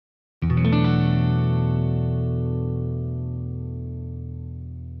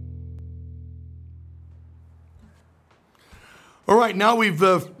All right, now we've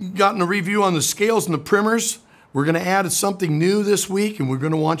gotten a review on the scales and the primers. We're going to add something new this week, and we're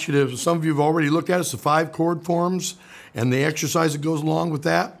going to want you to, some of you have already looked at it, it's the 5 chord forms and the exercise that goes along with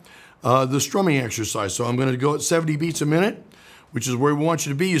that, the strumming exercise. So I'm going to go at 70 beats a minute, which is where we want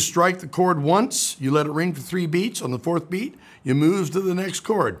you to be. You strike the chord once, you let it ring for 3 beats. On the 4th beat, you move to the next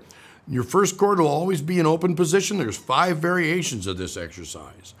chord. Your first chord will always be in open position. There's 5 variations of this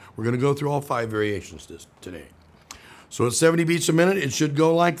exercise. We're going to go through all 5 variations today. So at 70 beats a minute, it should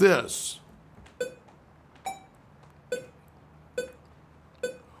go like this.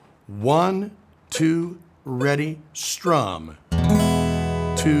 1, 2, ready, strum.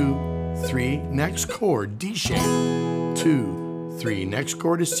 2, 3, next chord, D shape. 2, 3, next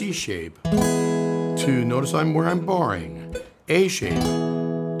chord is C shape. 2, notice where I'm barring. A shape.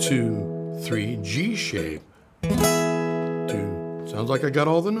 2, 3, G shape. 2, sounds like I got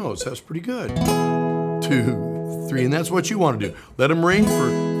all the notes. That's pretty good. 2, 3, and that's what you want to do. Let them ring for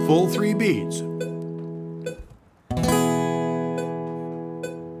full 3 beats.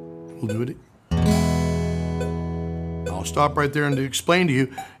 We'll do it. I'll stop right there and to explain to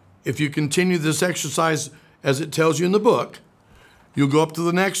you, if you continue this exercise as it tells you in the book, you'll go up to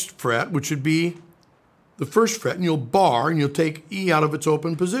the next fret, which would be the 1st fret, and you'll bar, and you'll take E out of its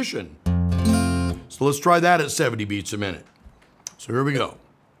open position. So let's try that at 70 beats a minute. So here we go.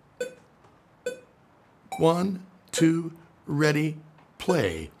 1, 2, ready,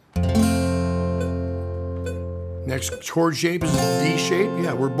 play. Next chord shape is a D shape.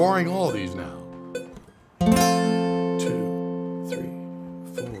 Yeah, we're barring all of these now. 2, 3,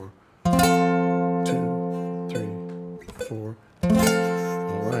 4. 2, 3, 4.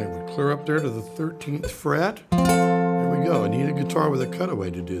 All right, we clear up there to the 13th fret. There we go. I need a guitar with a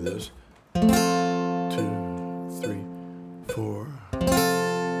cutaway to do this. 2, 3, 4.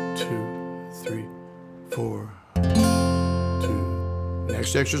 2, 3, 4. 2.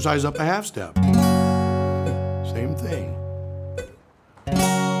 Next exercise up a half step. Same thing. 2,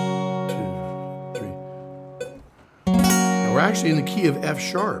 3. Now we're actually in the key of F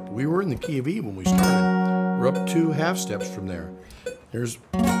sharp. We were in the key of E when we started. We're up 2 half steps from there. There's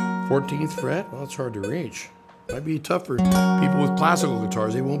 14th fret. Well, it's hard to reach. Might be tough for people with classical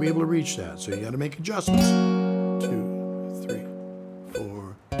guitars. They won't be able to reach that. So you got to make adjustments. 2, 3,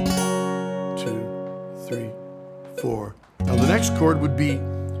 4. 2, 3, 4. Now the next chord would be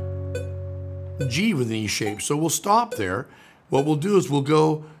G with an E shape, so we'll stop there. What we'll do is we'll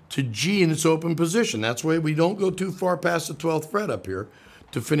go to G in its open position. That's why we don't go too far past the 12th fret up here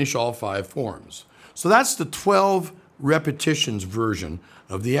to finish all 5 forms. So that's the 12 repetitions version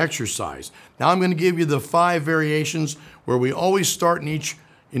of the exercise. Now I'm going to give you the 5 variations where we always start in each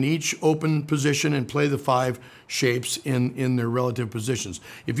open position and play the 5 shapes in their relative positions.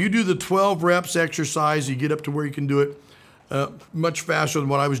 If you do the 12 reps exercise, you get up to where you can do it much faster than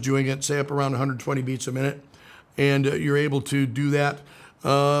what I was doing it, say up around 120 beats a minute, and you're able to do that,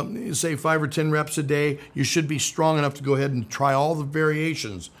 say 5 or 10 reps a day. You should be strong enough to go ahead and try all the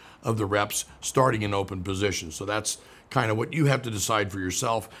variations of the reps starting in open position. So that's kind of what you have to decide for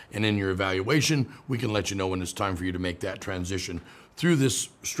yourself, and in your evaluation, we can let you know when it's time for you to make that transition through this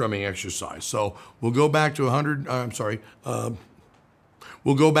strumming exercise. So we'll go back to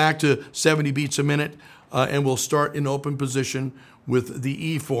we'll go back to 70 beats a minute. And we'll start in open position with the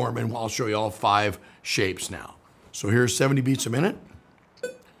E form, and I'll show you all 5 shapes now. So here's 70 beats a minute.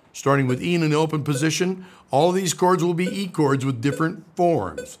 Starting with E in an open position, all of these chords will be E chords with different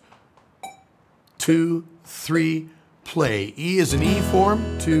forms. 2, 3, play. E is an E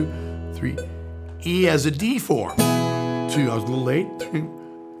form, 2, 3. E as a D form, 2, I was a little late.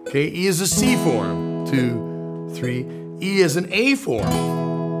 Okay, E is a C form, 2, 3. E is an A form,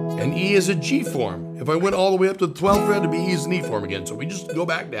 and E is a G form. If I went all the way up to the 12th fret, it'd be E is an E form again. So we just go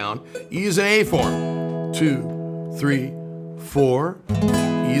back down. E is an A form. 2, 3, 4.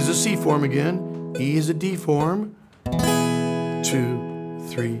 E is a C form again. E is a D form. 2,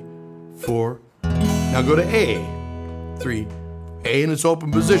 3, 4. Now go to A. 3. A in its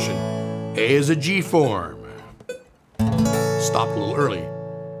open position. A is a G form. Stopped a little early.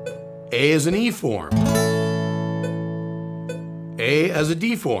 A is an E form. A as a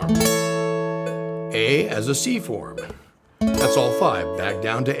D form. A as a C form. That's all 5. Back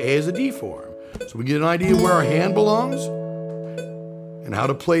down to A as a D form. So we get an idea where our hand belongs and how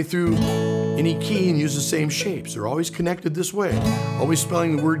to play through any key and use the same shapes. They're always connected this way. Always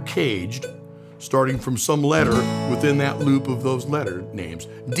spelling the word caged, starting from some letter within that loop of those letter names.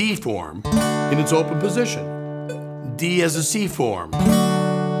 D form in its open position. D as a C form. 2,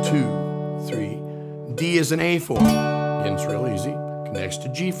 3. D as an A form. Again, it's real easy. Connects to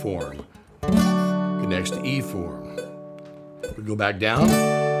G form. Connects to E form. We go back down,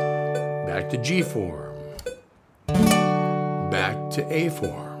 back to G form, back to A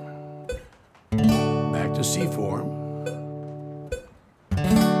form, back to C form,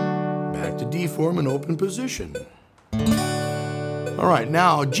 back to D form in open position. All right,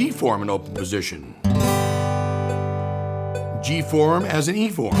 now G form in open position. G form as an E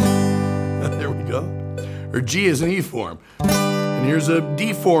form. There we go. Or G as an E form. And here's a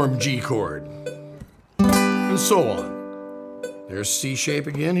D form G chord. And so on. There's C shape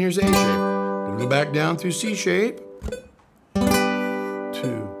again, here's A shape. We'll go back down through C shape.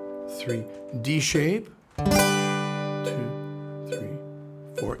 2, 3, D shape. 2, 3,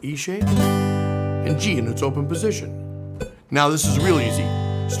 4, E shape. And G in its open position. Now this is real easy.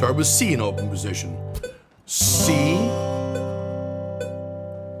 Start with C in open position. C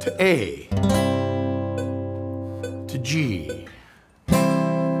to A to G.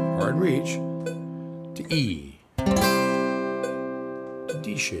 Hard reach. To E, to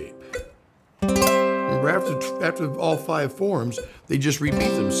D shape. Remember, after all 5 forms, they just repeat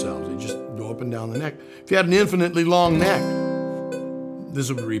themselves. They just go up and down the neck. If you had an infinitely long neck, this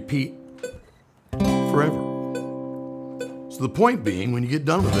would repeat forever. So the point being, when you get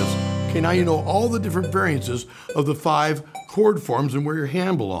done with this, okay, now you know all the different variances of the 5 chord forms and where your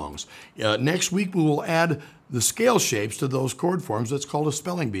hand belongs. Next week, we will add the scale shapes to those chord forms. That's called a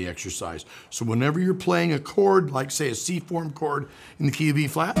spelling bee exercise. So whenever you're playing a chord, like say a C form chord in the key of E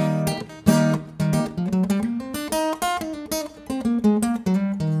flat, you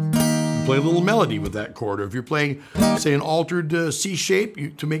play a little melody with that chord. Or if you're playing, say, an altered C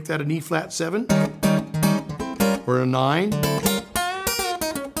shape, to make that an E flat 7 or a 9.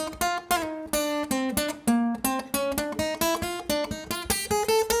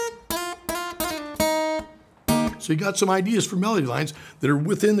 So you got some ideas for melody lines that are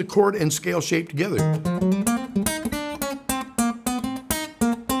within the chord and scale shape together.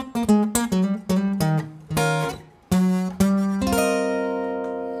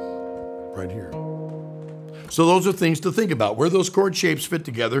 Right here. So those are things to think about. Where those chord shapes fit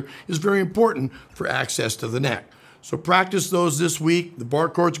together is very important for access to the neck. So practice those this week. The bar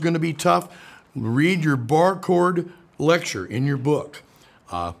chords are going to be tough. Read your bar chord lecture in your book.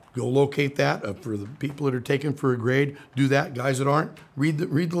 Go locate that for the people that are taking for a grade. Do that. Guys that aren't, read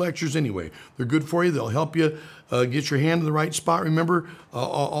the lectures anyway. They're good for you. They'll help you get your hand in the right spot. Remember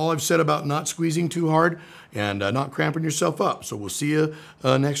all I've said about not squeezing too hard and not cramping yourself up. So we'll see you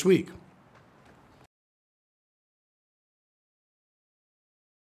next week.